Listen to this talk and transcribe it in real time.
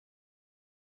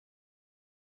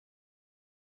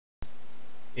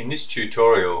In this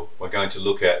tutorial, we're going to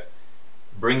look at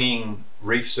bringing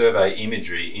reef survey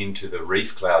imagery into the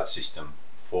ReefCloud system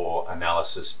for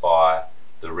analysis by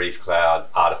the ReefCloud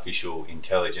artificial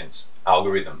intelligence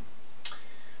algorithm.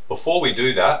 Before we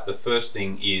do that, the first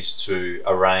thing is to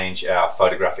arrange our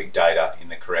photographic data in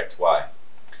the correct way.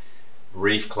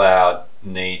 ReefCloud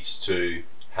needs to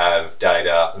have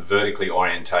data vertically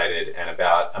orientated and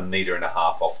about 1.5 meters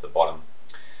off the bottom.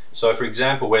 So for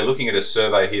example, we're looking at a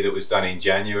survey here that was done in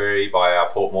January by our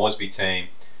Port Moresby team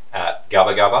at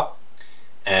Gubba Gubba,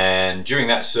 and during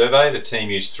that survey the team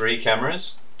used 3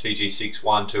 cameras, TG6,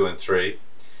 1, 2 and 3,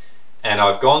 and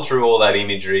I've gone through all that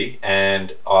imagery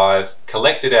and I've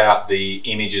collected out the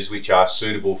images which are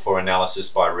suitable for analysis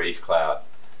by ReefCloud.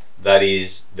 That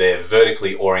is, they're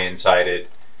vertically orientated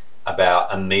about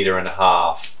 1.5 meters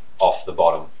off the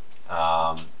bottom.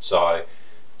 So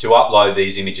to upload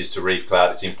these images to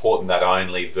ReefCloud, it's important that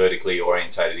only vertically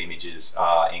orientated images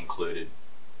are included.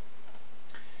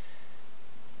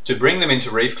 To bring them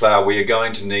into ReefCloud, we are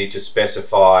going to need to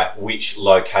specify which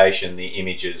location the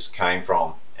images came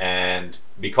from. And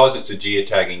because it's a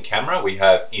geotagging camera, we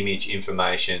have image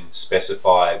information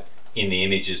specified in the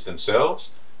images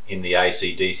themselves. In the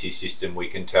AC/DC system, we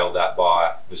can tell that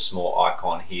by the small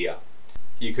icon here.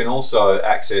 You can also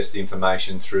access the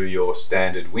information through your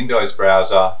standard Windows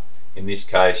browser. In this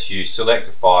case, you select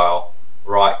a file,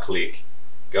 right-click,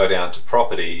 go down to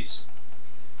Properties,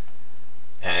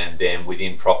 and then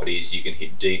within Properties you can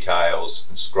hit Details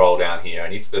and scroll down here.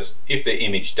 And if the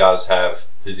image does have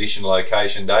position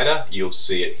location data, you'll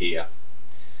see it here.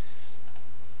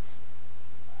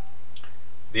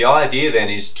 The idea then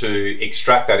is to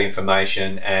extract that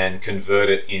information and convert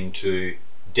it into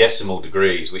decimal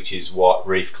degrees, which is what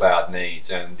ReefCloud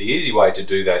needs, and the easy way to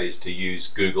do that is to use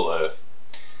Google Earth.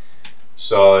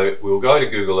 So we'll go to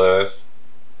Google Earth,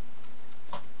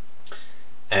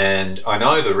 and I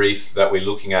know the reef that we're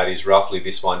looking at is roughly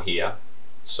this one here,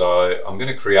 so I'm going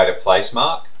to create a place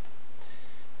mark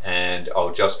and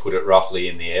I'll just put it roughly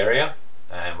in the area,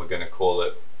 and we're going to call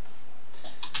it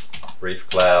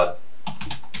ReefCloud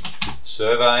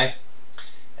survey,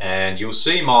 and you'll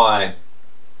see my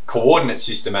coordinate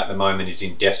system at the moment is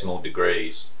in decimal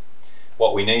degrees.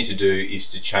 What we need to do is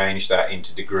to change that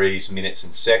into degrees, minutes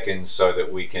and seconds so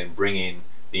that we can bring in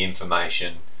the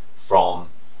information from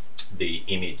the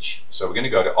image. So we're going to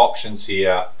go to options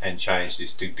here and change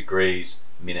this to degrees,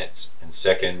 minutes and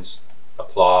seconds,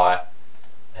 apply,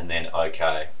 and then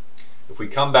OK. If we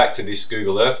come back to this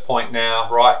Google Earth point now,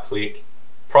 right click,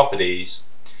 properties,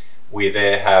 we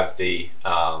there have the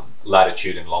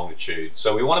latitude and longitude.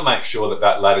 So we want to make sure that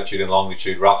that latitude and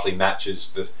longitude roughly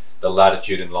matches the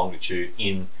latitude and longitude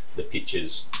in the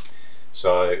pictures.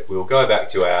 So we'll go back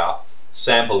to our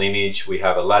sample image. We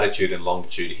have a latitude and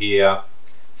longitude here,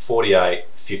 48,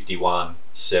 51,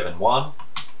 71.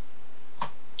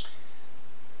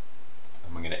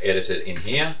 And we're going to edit it in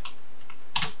here.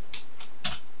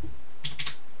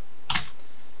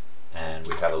 And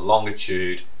we have a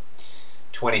longitude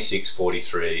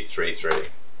 2643.33.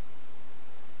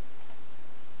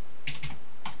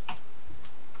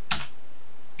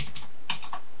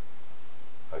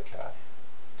 Okay,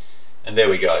 and there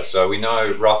we go. So we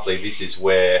know roughly this is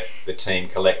where the team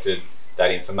collected that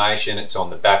information. It's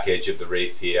on the back edge of the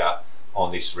reef here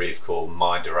on this reef called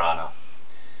Mindarana.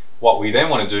 What we then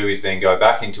want to do is then go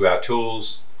back into our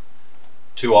tools,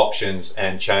 two options,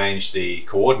 and change the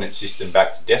coordinate system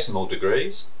back to decimal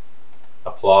degrees,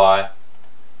 apply,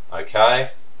 OK,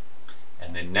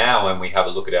 and then now when we have a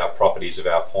look at our properties of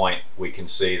our point, we can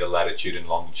see the latitude and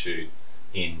longitude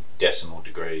in decimal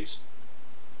degrees.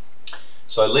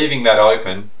 So leaving that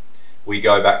open, we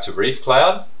go back to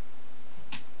ReefCloud,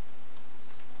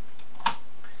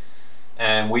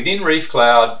 and within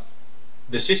ReefCloud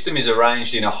the system is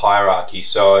arranged in a hierarchy.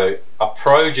 So a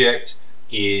project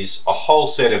is a whole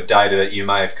set of data that you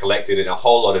may have collected in a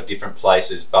whole lot of different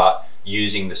places but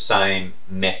using the same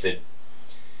method.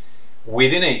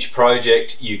 Within each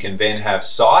project you can then have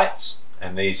sites,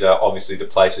 and these are obviously the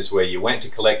places where you went to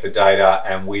collect the data,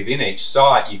 and within each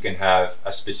site you can have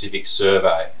a specific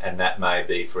survey, and that may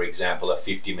be, for example, a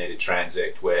 50-meter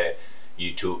transect where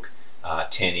you took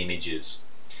 10 images.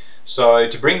 So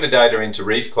to bring the data into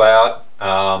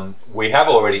ReefCloud, we have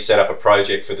already set up a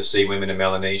project for the Sea Women of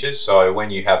Melanesia, so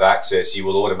when you have access you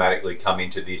will automatically come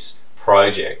into this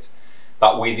project,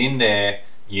 but within there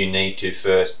you need to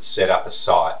first set up a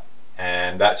site.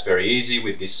 And that's very easy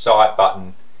with this site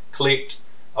button clicked.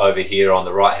 Over here on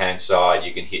the right hand side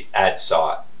you can hit add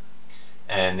site,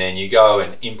 and then you go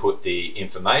and input the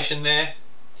information there,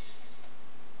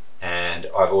 and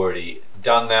and I've already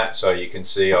done that, so you can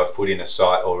see I've put in a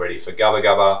site already for Gubba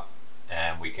Gubba,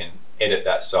 and we can edit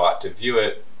that site to view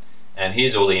it. And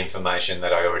here's all the information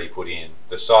that I already put in: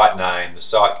 the site name, the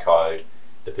site code,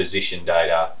 the position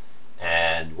data,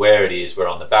 and where it is. We're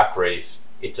on the back reef,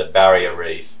 it's a barrier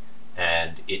reef,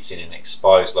 and it's in an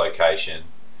exposed location.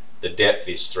 The depth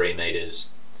is 3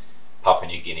 meters, Papua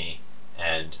New Guinea,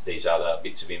 and these other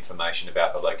bits of information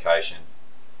about the location.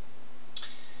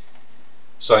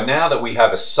 So now that we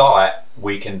have a site,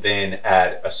 we can then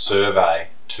add a survey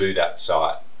to that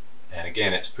site. And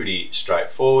again, it's pretty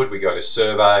straightforward. We go to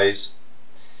surveys,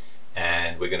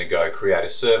 and we're going to go create a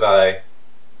survey.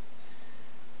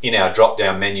 In our drop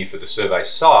down menu for the survey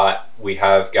site, we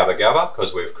have Gubba Gubba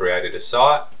because we've created a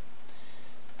site,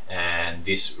 and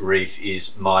this reef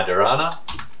is Maidarana,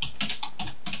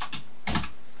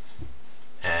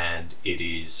 and it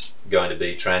is going to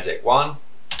be Transect 1.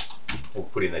 We'll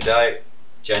put in the date,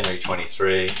 January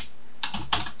 23,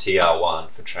 TR1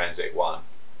 for Transect 1.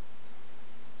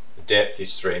 The depth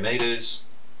is 3 meters,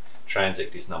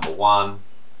 transect is number 1,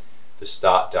 the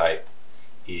start date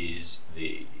is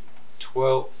the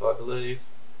 12th, I believe.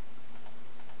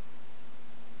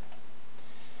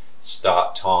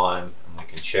 Start time, and we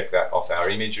can check that off our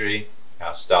imagery.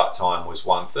 Our start time was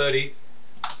 1:30,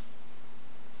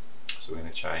 so we're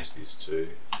going to change this to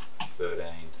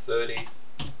 13:30.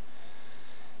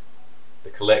 The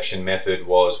collection method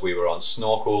was we were on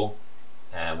snorkel,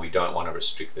 and we don't want to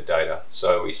restrict the data,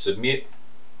 so we submit.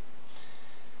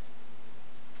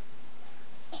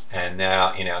 And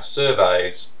now in our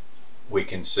surveys we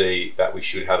can see that we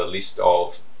should have a list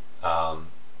of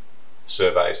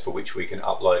surveys for which we can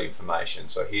upload information.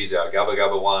 So here's our Gubba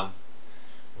Gubba one.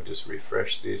 We'll just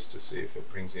refresh this to see if it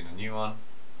brings in a new one.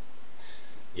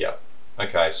 Yep.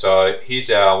 Okay, so here's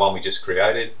our one we just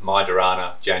created,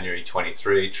 Maidarana, January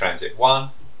 23, Transect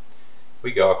 1.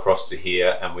 We go across to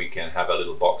here and we can have a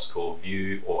little box called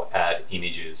View or Add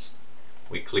Images.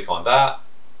 We click on that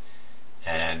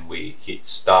and we hit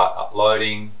Start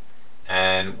Uploading,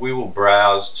 and we will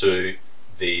browse to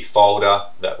the folder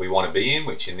that we want to be in,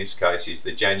 which in this case is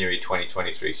the January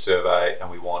 2023 survey, and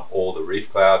we want all the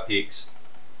ReefCloud pics.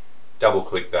 Double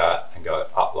click that and go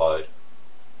Upload.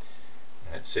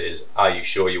 And it says, are you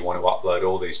sure you want to upload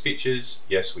all these pictures?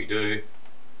 Yes, we do.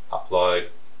 Upload,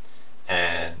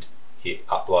 and hit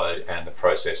Upload, and the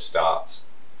process starts.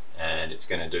 And it's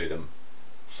going to do them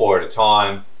 4 at a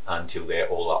time until they're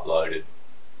all uploaded.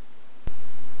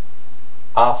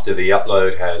 After the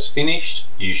upload has finished,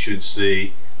 you should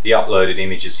see the uploaded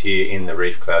images here in the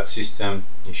ReefCloud system.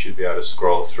 You should be able to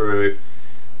scroll through,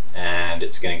 and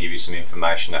it's going to give you some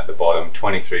information at the bottom.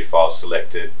 23 files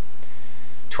selected,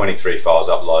 23 files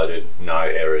uploaded, no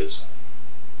errors.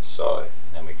 So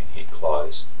then we can hit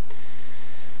Close.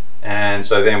 And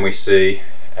so then we see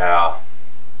our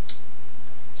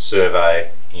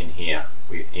survey in here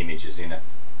with images in it.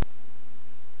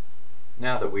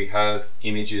 Now that we have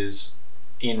images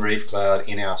in ReefCloud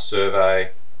in our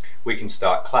survey, we can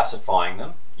start classifying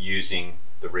them using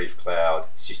the ReefCloud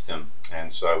system.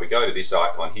 And so we go to this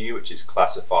icon here, which is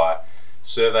Classify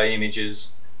Survey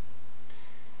Images,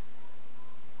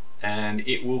 and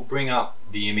it will bring up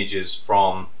the images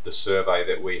from the survey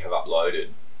that we have uploaded.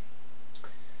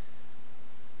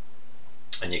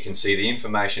 And you can see the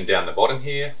information down the bottom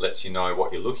here lets you know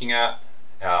what you're looking at.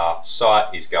 Our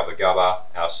site is Gubba Gubba,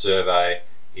 our survey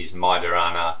is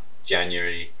Maidarana,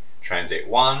 January, Transect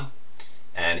 1,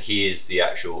 and here's the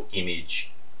actual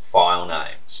image file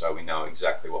name, so we know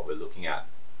exactly what we're looking at.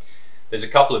 There's a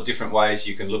couple of different ways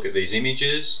you can look at these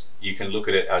images. You can look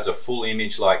at it as a full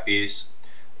image like this,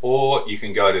 or you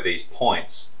can go to these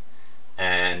points,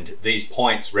 and these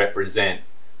points represent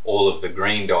all of the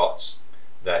green dots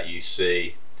that you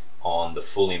see on the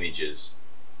full images.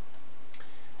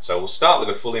 So we'll start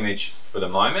with a full image for the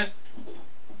moment.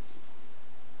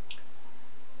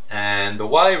 And the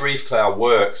way ReefCloud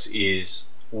works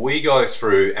is we go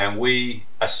through and we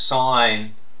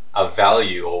assign a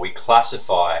value, or we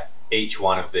classify each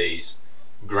one of these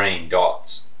green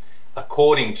dots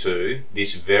according to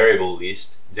this variable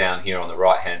list down here on the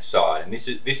right hand side. And this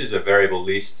is a variable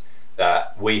list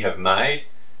that we have made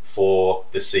for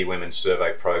the Sea Women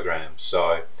Survey program.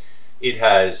 So it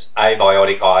has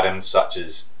abiotic items such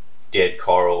as dead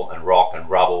coral and rock and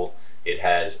rubble. It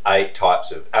has 8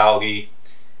 types of algae,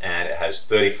 and it has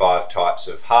 35 types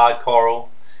of hard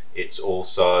coral. It's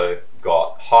also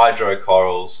got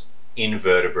hydrocorals,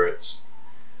 invertebrates,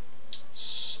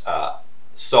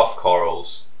 soft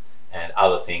corals, and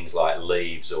other things like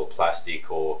leaves or plastic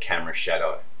or camera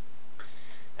shadow.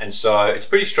 And so it's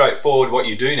pretty straightforward. What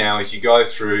you do now is you go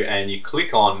through and you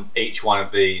click on each one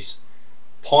of these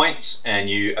points and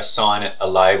you assign it a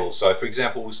label. So for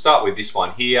example, we'll start with this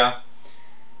one here.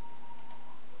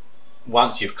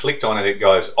 Once you've clicked on it, it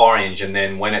goes orange, and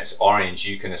then when it's orange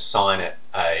you can assign it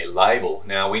a label.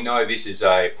 Now we know this is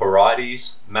a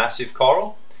Porites massive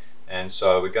coral, and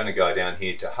so we're going to go down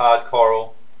here to hard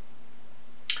coral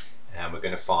and we're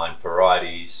going to find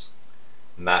Porites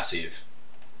massive,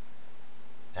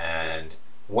 and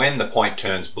when the point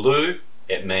turns blue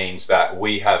it means that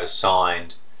we have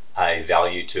assigned a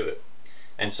value to it.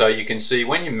 And so you can see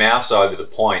when you mouse over the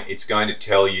point, it's going to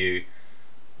tell you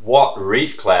what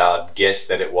ReefCloud guessed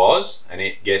that it was, and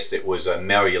it guessed it was a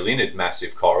Marioliniid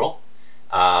massive coral,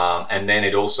 and then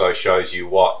it also shows you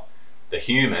what the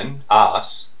human,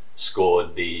 us,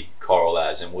 scored the coral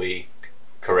as, and we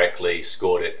correctly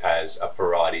scored it as a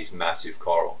Porites massive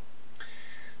coral.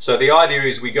 So the idea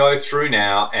is we go through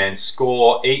now and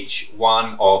score each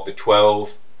one of the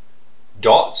 12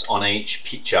 dots on each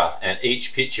picture, and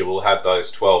each picture will have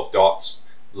those 12 dots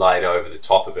laid over the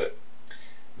top of it.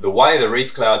 The way the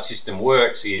ReefCloud system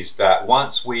works is that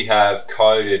once we have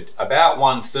coded about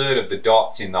 1/3 of the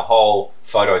dots in the whole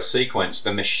photo sequence,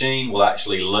 the machine will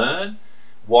actually learn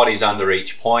what is under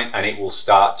each point, and it will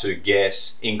start to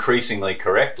guess increasingly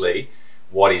correctly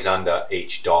what is under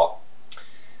each dot.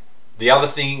 The other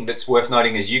thing that's worth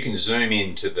noting is you can zoom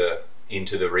into the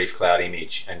ReefCloud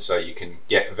image, and so you can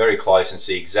get very close and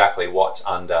see exactly what's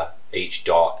under each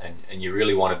dot, and you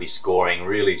really want to be scoring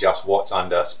really just what's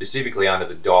specifically under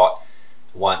the dot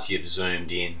once you've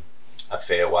zoomed in a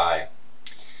fair way.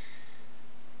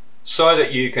 So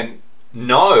that you can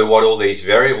know what all these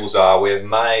variables are, we've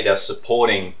made a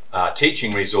supporting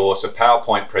teaching resource, a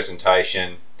PowerPoint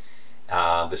presentation,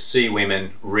 the Sea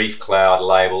Women ReefCloud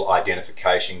label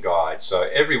identification guide. So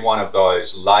every one of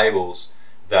those labels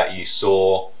that you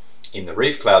saw in the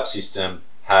ReefCloud system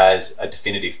has a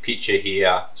definitive picture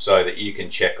here so that you can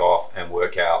check off and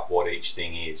work out what each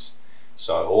thing is.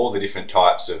 So all the different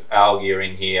types of algae are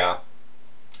in here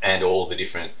and all the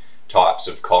different types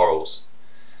of corals.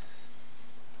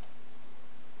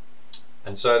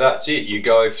 And so that's it. You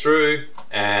go through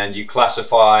and you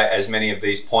classify as many of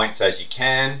these points as you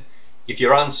can. If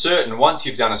you're uncertain, once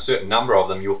you've done a certain number of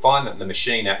them, you'll find that the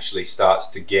machine actually starts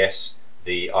to guess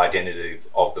the identity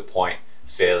of the point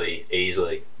fairly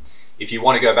easily. If you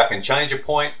want to go back and change a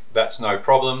point, that's no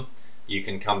problem. You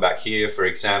can come back here, for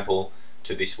example,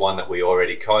 to this one that we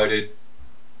already coded.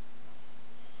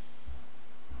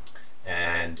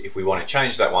 And if we want to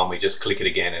change that one, we just click it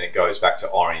again and it goes back to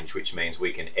orange, which means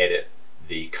we can edit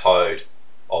the code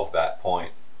of that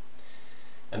point.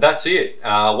 And that's it.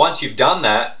 Once you've done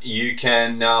that, you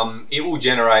can it will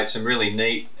generate some really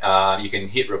neat, you can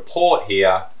hit report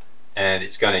here and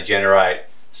it's going to generate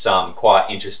some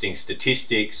quite interesting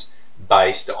statistics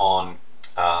based on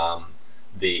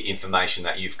the information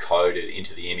that you've coded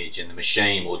into the image, and the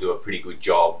machine will do a pretty good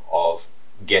job of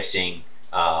guessing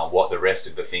what the rest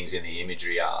of the things in the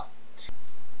imagery are.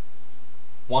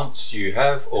 Once you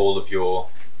have all of your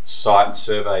site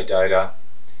survey data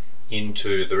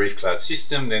into the ReefCloud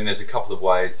system, then there's a couple of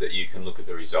ways that you can look at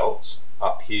the results.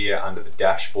 Up here under the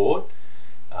dashboard,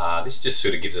 this just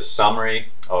sort of gives a summary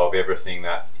of everything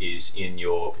that is in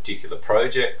your particular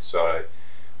project. So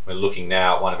we're looking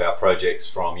now at one of our projects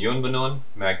from Yunbanun,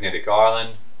 Magnetic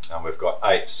Island, and we've got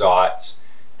 8 sites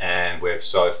and we've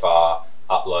so far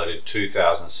uploaded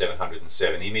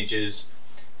 2,707 images,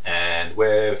 and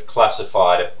we've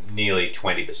classified nearly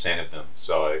 20% of them,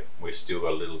 so we've still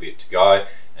got a little bit to go.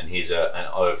 And here's an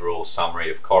overall summary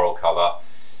of coral cover,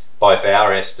 both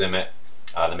our estimate,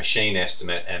 the machine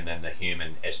estimate, and then the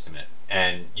human estimate.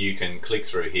 And you can click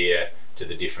through here to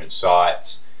the different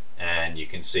sites and you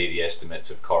can see the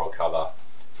estimates of coral cover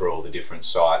for all the different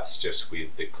sites just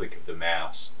with the click of the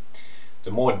mouse. The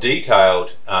more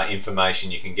detailed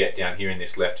information you can get down here in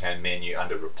this left hand menu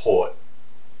under report.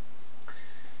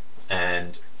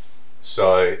 And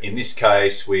so in this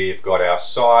case we've got our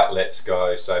site. Let's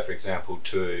go, say for example,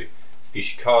 to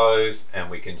Fish Cove, and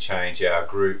we can change our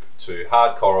group to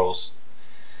hard corals.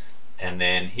 And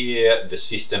then here the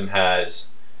system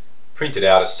has printed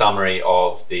out a summary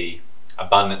of the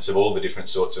abundance of all the different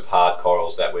sorts of hard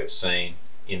corals that we've seen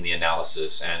in the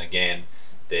analysis. And again,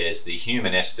 there's the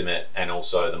human estimate and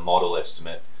also the model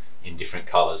estimate in different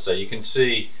colors. So you can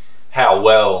see how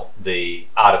well the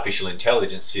artificial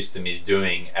intelligence system is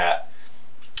doing at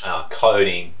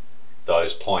coding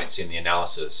those points in the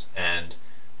analysis. And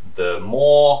the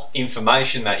more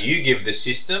information that you give the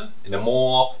system and the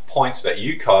more points that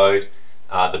you code,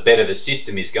 the better the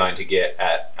system is going to get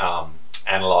at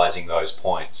analyzing those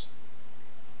points.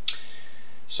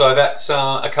 So that's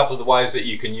a couple of the ways that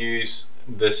you can use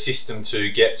the system to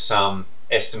get some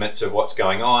estimates of what's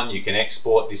going on. You can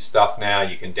export this stuff now,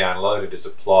 you can download it as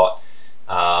a plot.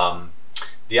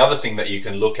 The other thing that you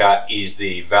can look at is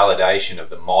the validation of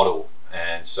the model,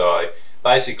 and so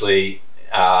basically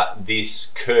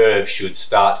this curve should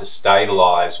start to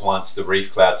stabilize once the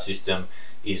ReefCloud system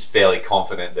is fairly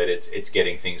confident that it's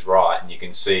getting things right. And you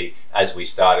can see as we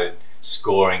started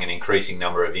scoring an increasing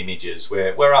number of images,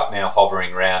 we're up now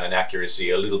hovering around an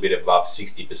accuracy a little bit above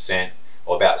 60%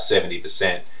 or about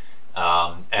 70%,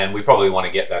 and we probably want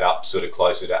to get that up sort of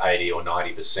closer to 80 or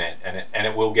 90%, and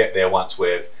it will get there once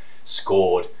we've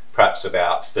scored perhaps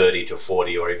about 30 to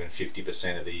 40 or even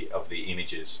 50% of the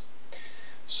images.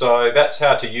 So that's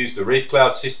how to use the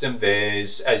ReefCloud system.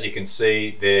 There's, as you can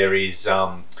see, there is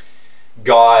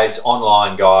guides,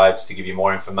 online guides to give you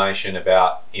more information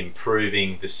about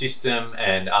improving the system,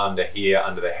 and under here,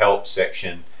 under the help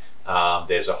section,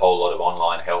 there's a whole lot of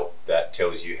online help that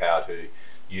tells you how to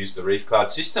use the ReefCloud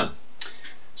system.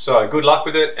 So good luck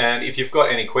with it, and if you've got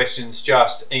any questions,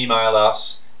 just email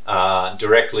us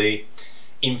directly,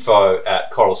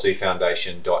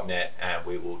 info@coralseafoundation.net, and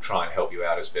we will try and help you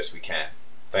out as best we can.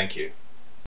 Thank you.